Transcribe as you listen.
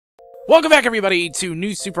Welcome back, everybody, to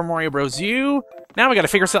New Super Mario Bros. U. Now we gotta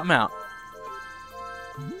figure something out.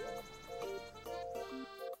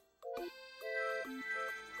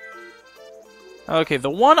 Okay, the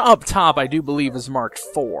one up top I do believe is marked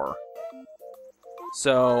 4.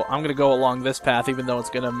 So, I'm gonna go along this path, even though it's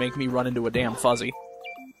gonna make me run into a damn fuzzy.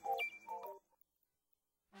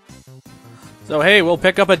 So, hey, we'll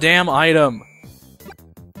pick up a damn item.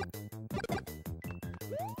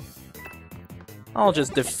 I'll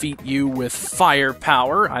just defeat you with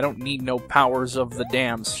firepower. I don't need no powers of the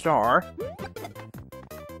damn star.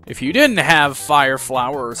 If you didn't have fire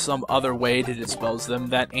flower or some other way to dispose them,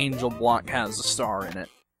 that angel block has a star in it.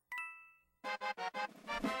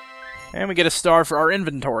 And we get a star for our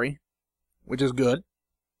inventory, which is good,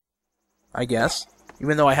 I guess.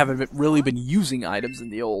 Even though I haven't really been using items in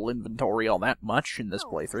the old inventory all that much in this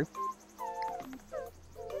playthrough.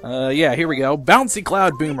 Yeah, here we go. Bouncy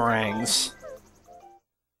Cloud Boomerangs.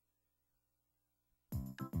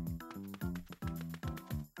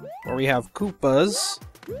 Where we have Koopas.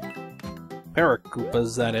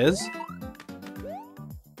 Paracoopas, that is.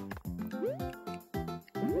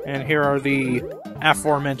 And here are the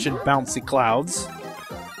aforementioned bouncy clouds.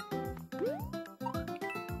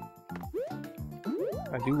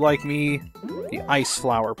 I do like me the ice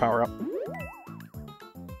flower power-up.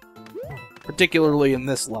 Particularly in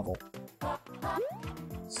this level.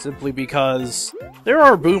 Simply because there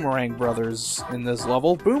are Boomerang brothers in this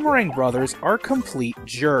level. Boomerang brothers are complete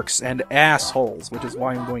jerks and assholes, which is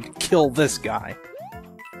why I'm going to kill this guy.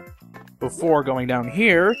 Before going down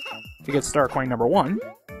here to get star coin number 1.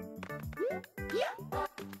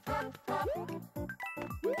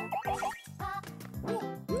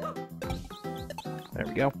 There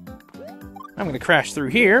we go. I'm going to crash through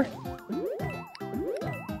here.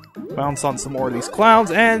 Bounce on some more of these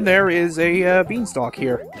clouds, and there is a beanstalk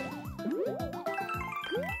here.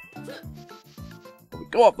 We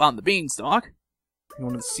go up on the beanstalk, go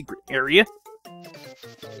into the secret area,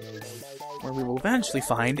 where we will eventually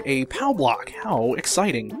find a POW block. How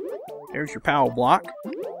exciting! There's your POW block.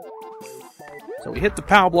 So we hit the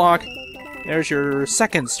POW block. There's your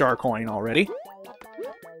second star coin already.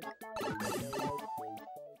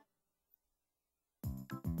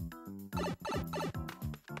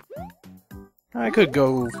 I could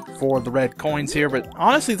go for the red coins here, but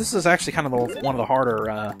honestly, this is actually kind of one of the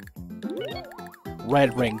harder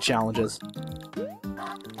red ring challenges.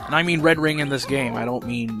 And I mean red ring in this game, I don't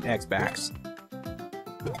mean X-Backs.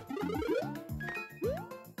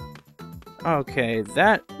 Okay,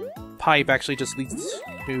 that pipe actually just leads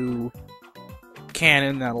to a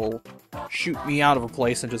cannon that'll shoot me out of a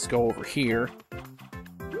place and just go over here.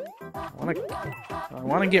 I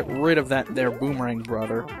want to get rid of that there Boomerang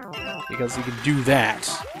brother. Because he can do that.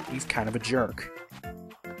 He's kind of a jerk.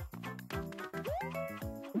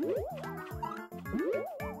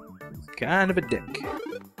 He's kind of a dick.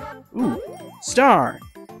 Ooh, star!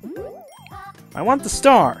 I want the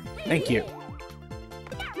star! Thank you.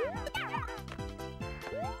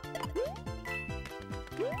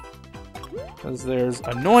 Because there's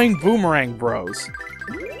annoying Boomerang bros.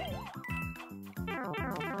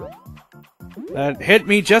 That hit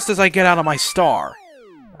me just as I get out of my star.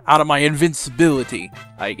 Out of my invincibility,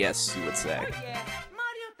 I guess you would say. Yeah,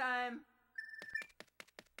 Mario time.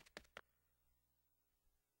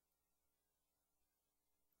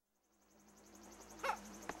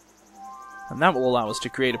 And that will allow us to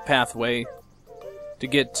create a pathway to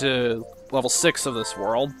get to level 6 of this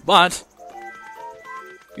world, but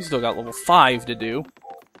we still got level 5 to do.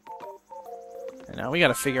 And now we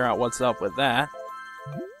gotta figure out what's up with that.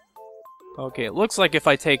 Okay, it looks like if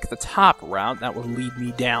I take the top route, that will lead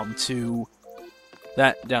me down to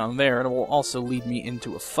that down there, and it will also lead me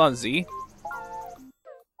into a fuzzy.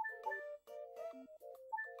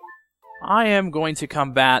 I am going to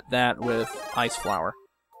combat that with Ice Flower.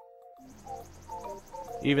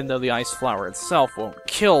 Even though the Ice Flower itself won't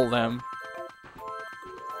kill them.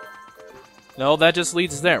 No, that just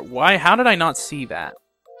leads there. Why? How did I not see that?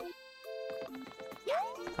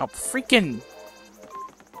 Oh, freaking...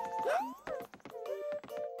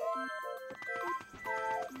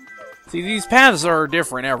 See, these paths are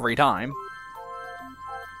different every time.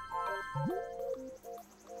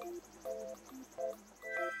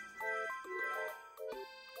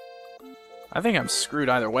 I think I'm screwed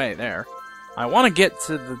either way there. I want to get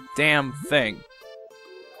to the damn thing.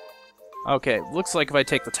 Okay, looks like if I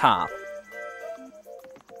take the top.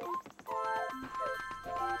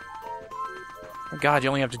 Oh God, you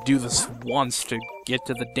only have to do this once to get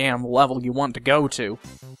to the damn level you want to go to.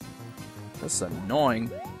 That's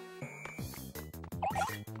annoying.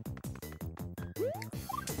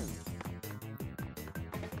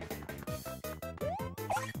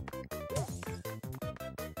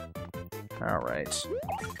 Alright.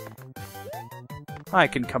 I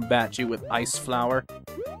can combat you with Ice Flower.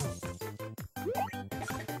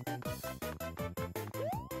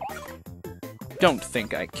 Don't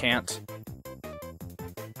think I can't.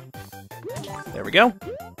 There we go.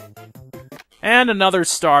 And another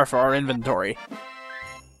star for our inventory.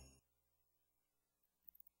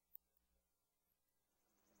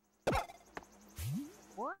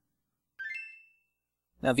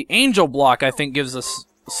 Now the angel block, I think, gives us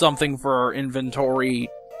something for our inventory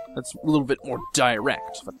that's a little bit more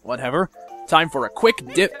direct. But whatever. Time for a quick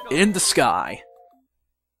dip in the sky.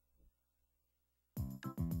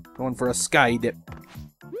 Going for a sky dip.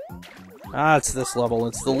 Ah, it's this level.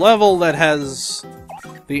 It's the level that has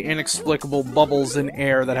the inexplicable bubbles in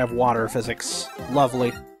air that have water physics.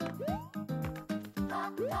 Lovely.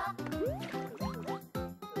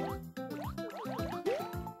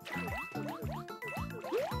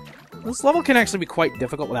 This level can actually be quite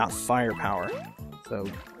difficult without firepower. So,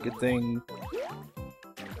 good thing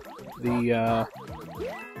the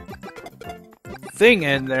thing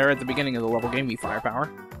in there at the beginning of the level gave me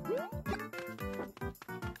firepower.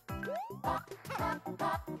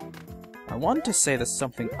 I want to say there's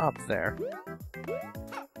something up there.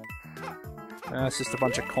 It's just a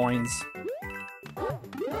bunch of coins.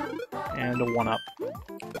 And a 1-up.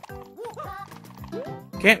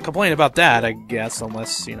 Can't complain about that, I guess,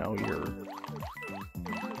 unless, you know,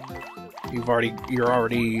 you're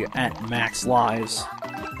already at max lives.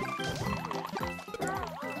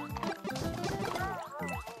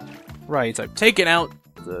 Right, I've taken out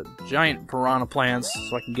the giant piranha plants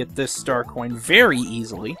so I can get this star coin very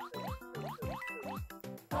easily.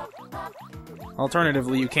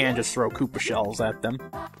 Alternatively, you can just throw Koopa shells at them.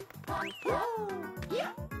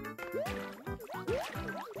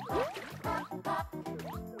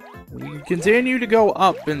 We continue to go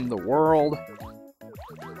up in the world.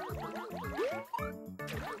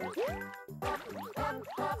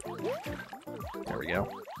 There we go.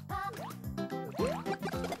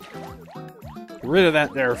 Get rid of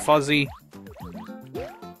that there fuzzy.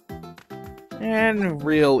 And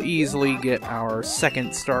we'll easily get our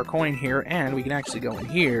second star coin here, and we can actually go in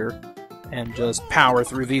here and just power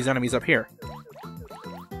through these enemies up here.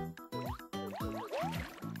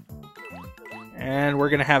 And we're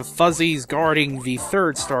gonna have fuzzies guarding the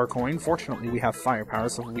third star coin. Fortunately, we have firepower,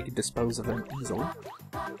 so we can dispose of them easily.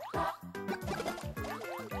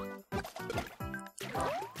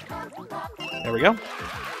 There we go.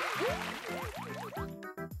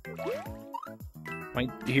 Might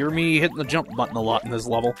hear me hitting the jump button a lot in this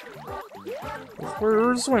level.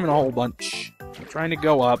 We're swimming a whole bunch. We're trying to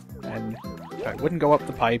go up, and I wouldn't go up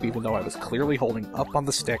the pipe even though I was clearly holding up on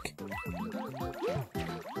the stick.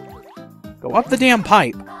 Go up the damn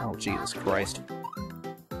pipe! Oh, Jesus Christ.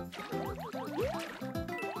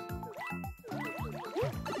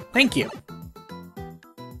 Thank you!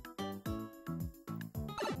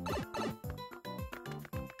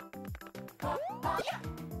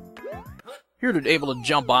 If you were able to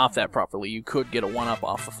jump off that properly, you could get a 1-up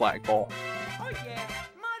off the flagpole. Oh yeah,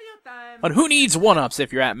 Mario time. But who needs 1-ups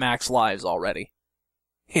if you're at max lives already?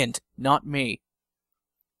 Hint, not me.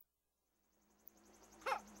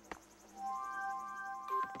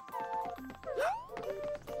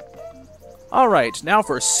 Alright, now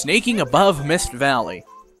for snaking above Mist Valley.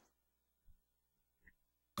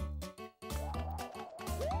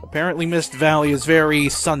 Apparently Mist Valley is very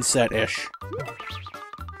sunset-ish.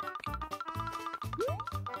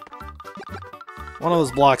 One of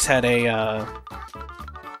those blocks had a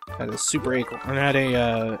super acorn, or had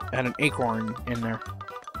an acorn in there.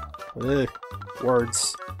 Ugh,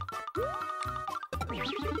 words.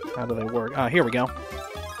 How do they work? Ah, here we go.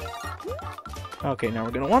 Okay, now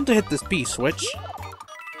we're gonna want to hit this B switch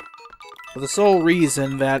for the sole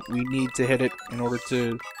reason that we need to hit it in order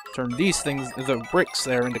to turn these things, the bricks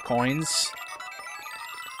there, into coins.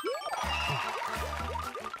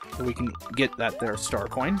 So we can get that there star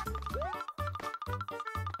coin.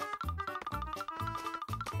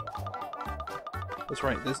 That's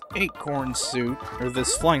right, this acorn suit, or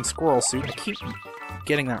this flying squirrel suit, I keep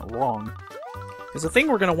getting that wrong, is a thing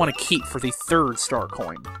we're going to want to keep for the third star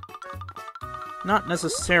coin. Not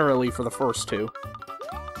necessarily for the first two.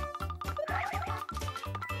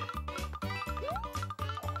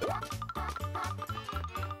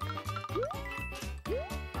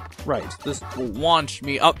 Right, this will launch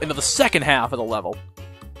me up into the second half of the level,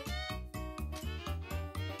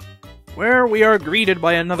 where we are greeted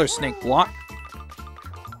by another snake block.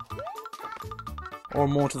 Or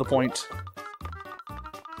more to the point,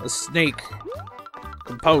 a snake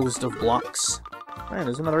composed of blocks. Man,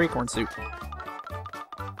 there's another acorn suit.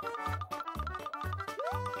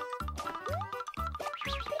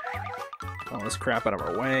 all this crap out of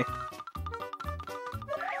our way.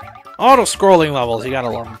 Auto-scrolling levels, you gotta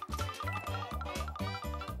love them.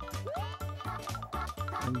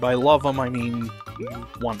 And by love them, I mean you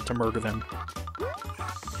want to murder them.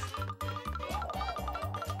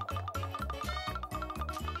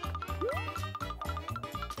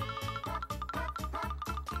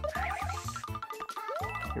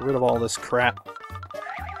 Get rid of all this crap.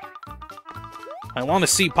 I want to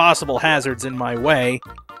see possible hazards in my way.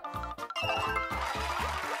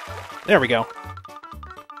 There we go.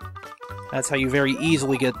 That's how you very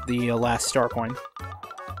easily get the last star coin.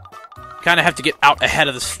 Kind of have to get out ahead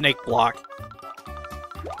of the snake block.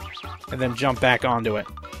 And then jump back onto it.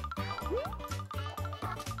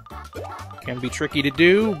 Can be tricky to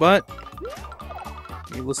do, but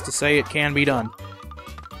needless to say, it can be done.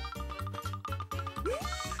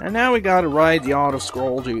 And now we gotta ride the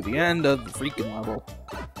auto-scroll to the end of the freaking level.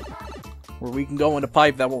 Where we can go in a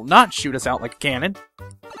pipe that will not shoot us out like a cannon.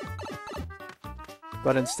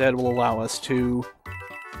 But instead will allow us to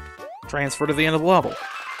transfer to the end of the level.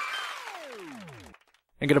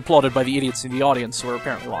 And get applauded by the idiots in the audience who are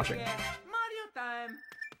apparently watching. Yeah, Mario time.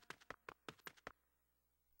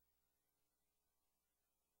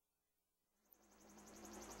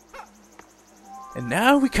 And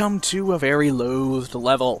now we come to a very loathed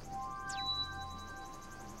level.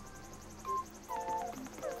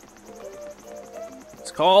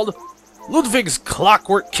 It's called Ludwig's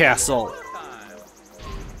Clockwork Castle.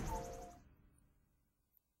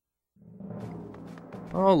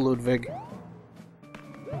 Oh, Ludwig.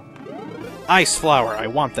 Ice flower, I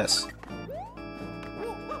want this.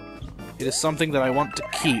 It is something that I want to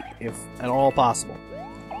keep, if at all possible.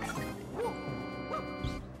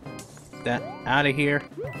 That out of here.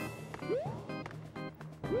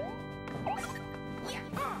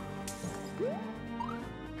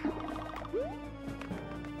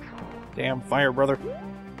 Damn fire, brother.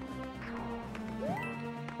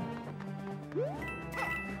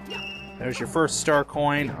 There's your first star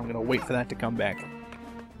coin. I'm gonna wait for that to come back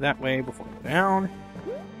that way before I go down.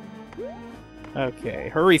 Okay,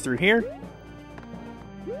 hurry through here.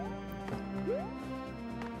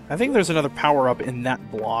 I think there's another power-up in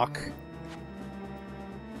that block.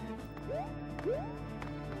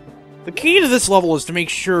 The key to this level is to make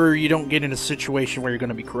sure you don't get in a situation where you're going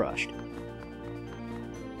to be crushed.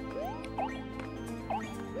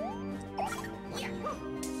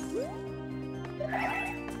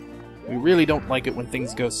 We really don't like it when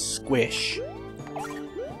things go squish.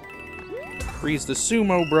 Freeze the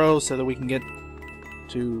sumo bro so that we can get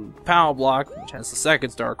to Pow Block, which has the second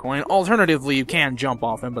star coin. Alternatively, you can jump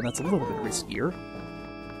off him, but that's a little bit riskier.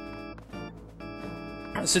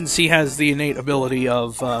 Since he has the innate ability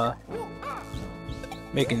of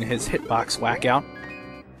making his hitbox whack out.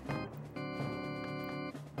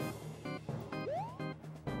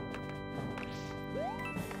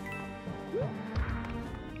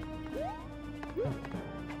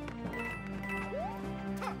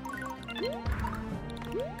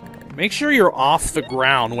 Make sure you're off the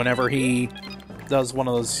ground whenever he does one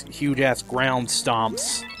of those huge-ass ground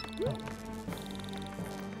stomps.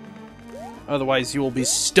 Otherwise, you will be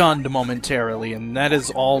stunned momentarily, and that is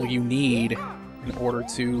all you need in order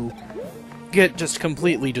to get just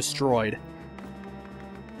completely destroyed.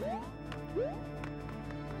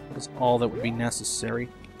 That's all that would be necessary.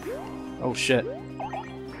 Oh, shit.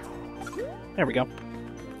 There we go.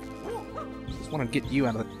 Just want to get you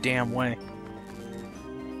out of the damn way.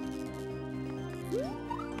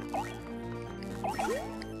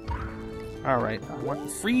 Alright, I want to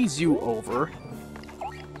freeze you over.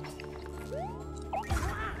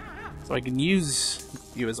 So I can use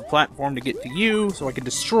you as a platform to get to you, so I can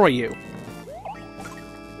destroy you.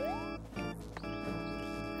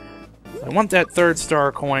 I want that third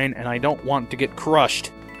star coin, and I don't want to get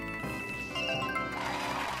crushed.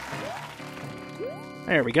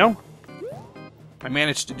 There we go. I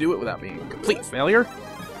managed to do it without being a complete failure.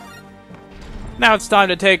 Now it's time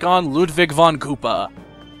to take on Ludwig von Koopa.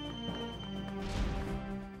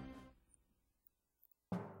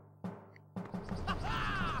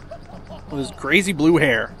 With his crazy blue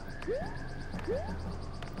hair.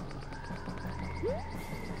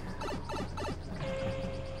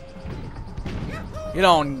 Get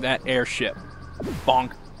on that airship.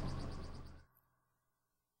 Bonk.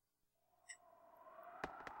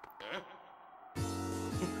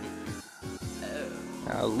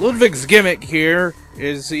 Ludwig's gimmick here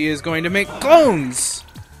is he is going to make clones!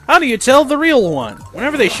 How do you tell the real one?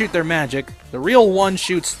 Whenever they shoot their magic, the real one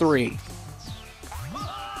shoots 3.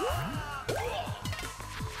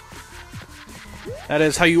 That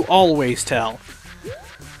is how you always tell.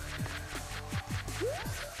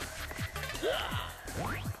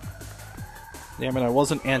 Damn it, I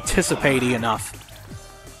wasn't anticipating enough.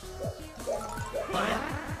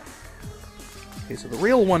 Okay, so the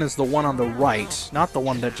real one is the one on the right, not the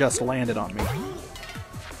one that just landed on me.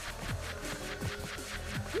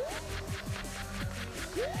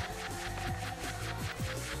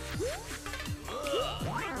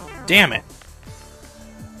 Damn it!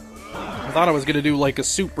 I thought I was gonna do like a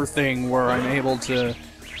super thing where I'm able to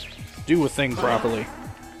do a thing properly.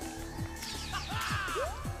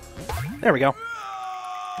 There we go.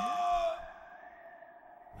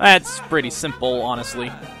 That's pretty simple,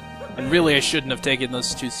 honestly. And really, I shouldn't have taken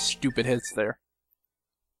those two stupid hits there.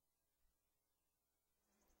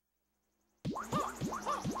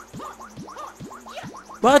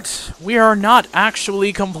 But we are not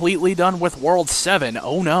actually completely done with World 7.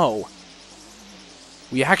 Oh no.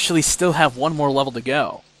 We actually still have one more level to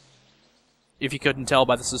go. If you couldn't tell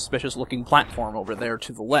by the suspicious-looking platform over there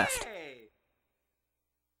to the left.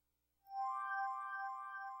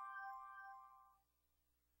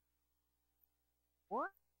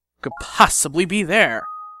 Could possibly be there.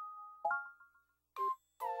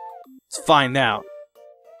 Let's find out.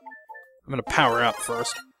 I'm gonna power up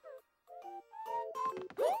first.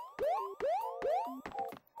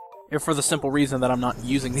 If for the simple reason that I'm not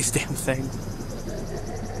using these damn things.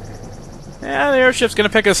 Yeah, the airship's gonna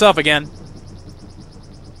pick us up again.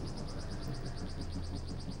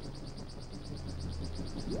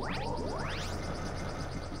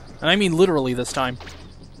 And I mean literally this time.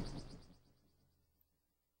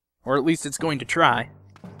 Or at least it's going to try.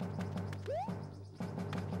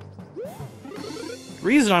 The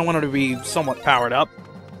reason I wanted to be somewhat powered up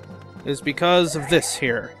is because of this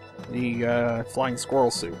here. The flying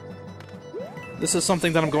squirrel suit. This is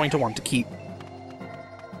something that I'm going to want to keep.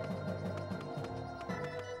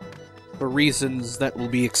 For reasons that will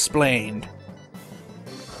be explained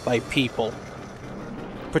by people.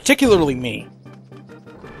 Particularly me.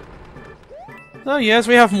 So yes,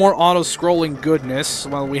 we have more auto-scrolling goodness,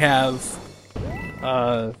 while we have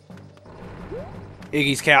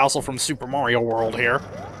Iggy's Castle from Super Mario World here.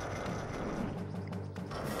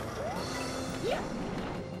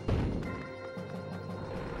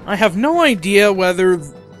 I have no idea whether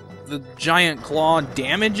the giant claw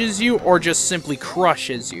damages you or just simply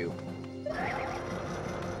crushes you.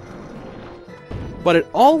 But it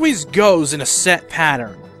always goes in a set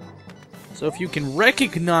pattern. So if you can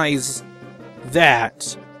recognize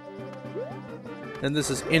that, then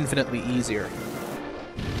this is infinitely easier.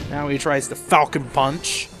 Now he tries the Falcon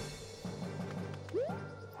Punch.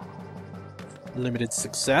 Limited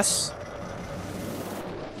success.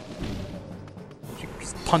 She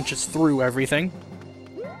just punches through everything.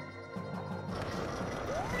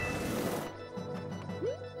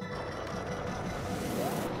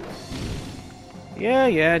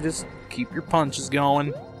 Yeah, just keep your punches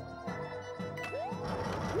going.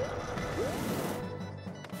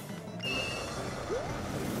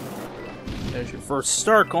 There's your first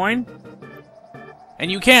star coin.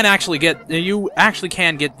 And you can actually get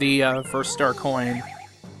the first star coin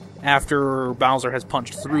after Bowser has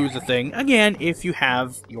punched through the thing, again, if you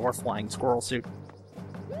have your flying squirrel suit.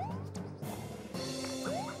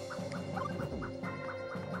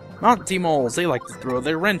 Monty moles, they like to throw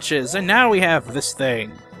their wrenches, and now we have this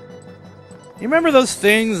thing. You remember those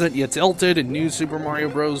things that you tilted in New Super Mario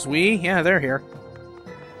Bros. Wii? Yeah, they're here.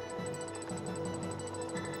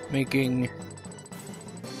 Making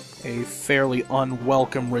a fairly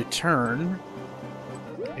unwelcome return,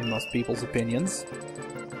 in most people's opinions.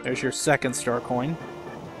 There's your second star coin.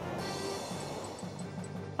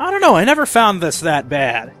 I don't know, I never found this that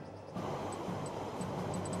bad.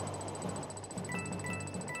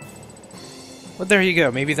 But there you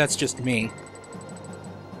go, maybe that's just me.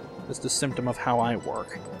 Just a symptom of how I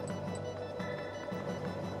work.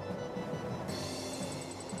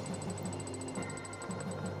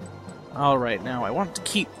 Alright, now I want to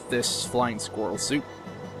keep this flying squirrel suit.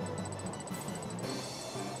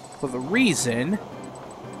 For the reason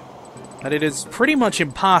that it is pretty much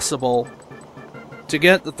impossible to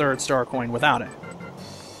get the third star coin without it.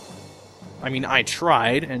 I mean, I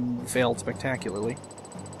tried and failed spectacularly.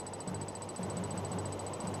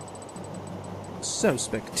 So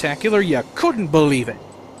spectacular, you couldn't believe it.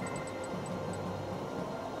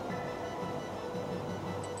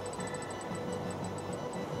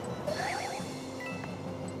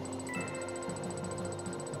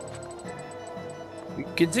 We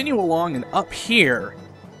continue along, and up here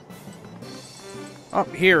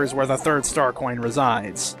is where the third star coin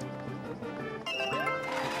resides.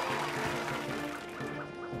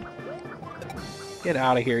 Get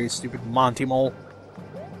out of here, you stupid Monty mole.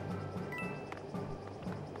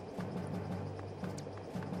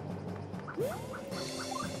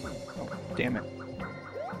 damn it.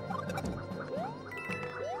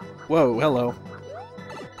 Whoa, hello.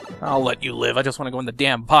 I'll let you live, I just want to go in the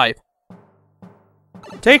damn pipe.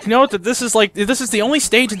 Take note that this is the only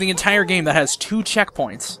stage in the entire game that has 2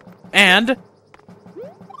 checkpoints. And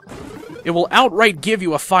it will outright give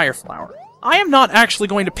you a fire flower. I am not actually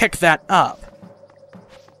going to pick that up.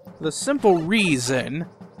 The simple reason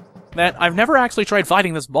that I've never actually tried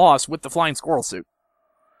fighting this boss with the flying squirrel suit.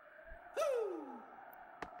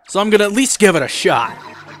 So I'm gonna at least give it a shot.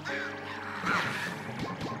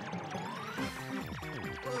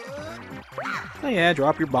 Oh yeah,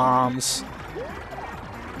 drop your bombs.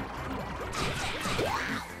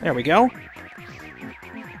 There we go.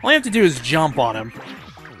 All you have to do is jump on him.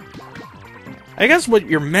 I guess what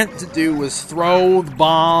you're meant to do is throw the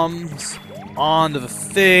bombs onto the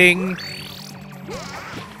thing.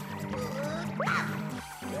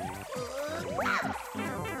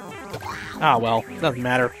 Ah, well, doesn't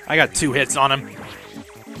matter. I got 2 hits on him.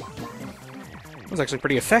 That was actually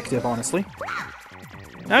pretty effective, honestly.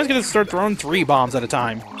 Now he's gonna start throwing 3 bombs at a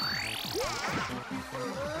time.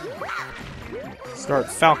 Start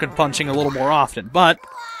falcon punching a little more often, but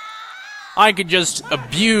I could just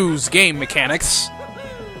abuse game mechanics,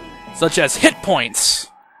 such as hit points,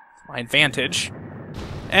 my advantage,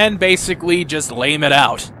 and basically just lame it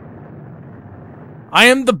out. I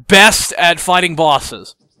am the best at fighting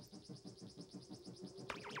bosses.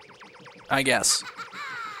 I guess.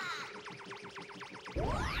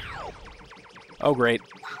 Oh, great.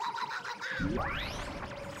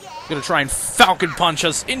 Gonna try and falcon punch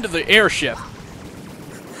us into the airship.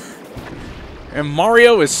 And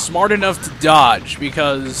Mario is smart enough to dodge,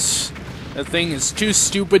 because the thing is too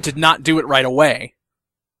stupid to not do it right away.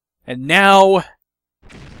 And now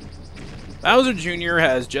Bowser Jr.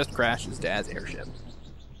 has just crashed his dad's airship.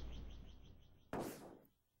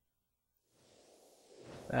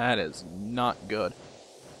 That is not good.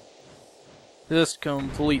 Just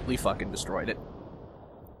completely fucking destroyed it.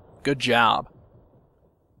 Good job.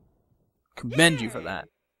 Commend you for that.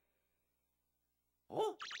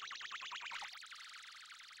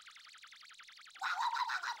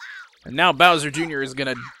 And now Bowser Jr. is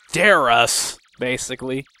gonna dare us,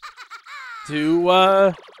 basically,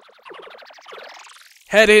 to,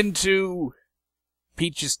 head into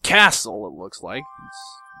Peach's castle, it looks like.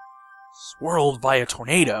 It's swirled by a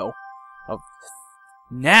tornado of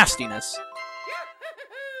nastiness.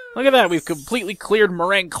 Look at that, we've completely cleared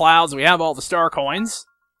meringue clouds, we have all the star coins.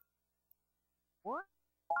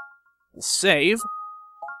 We'll save.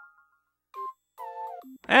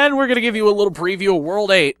 And we're gonna give you a little preview of World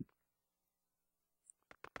 8.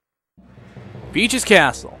 Peach's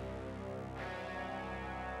Castle.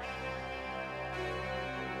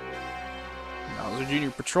 Bowser Jr.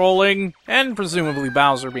 patrolling, and presumably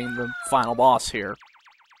Bowser being the final boss here.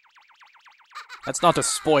 That's not a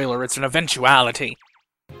spoiler, it's an eventuality.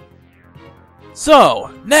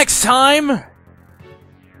 So, next time,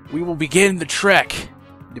 we will begin the trek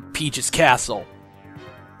to Peach's Castle.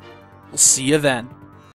 We'll see you then.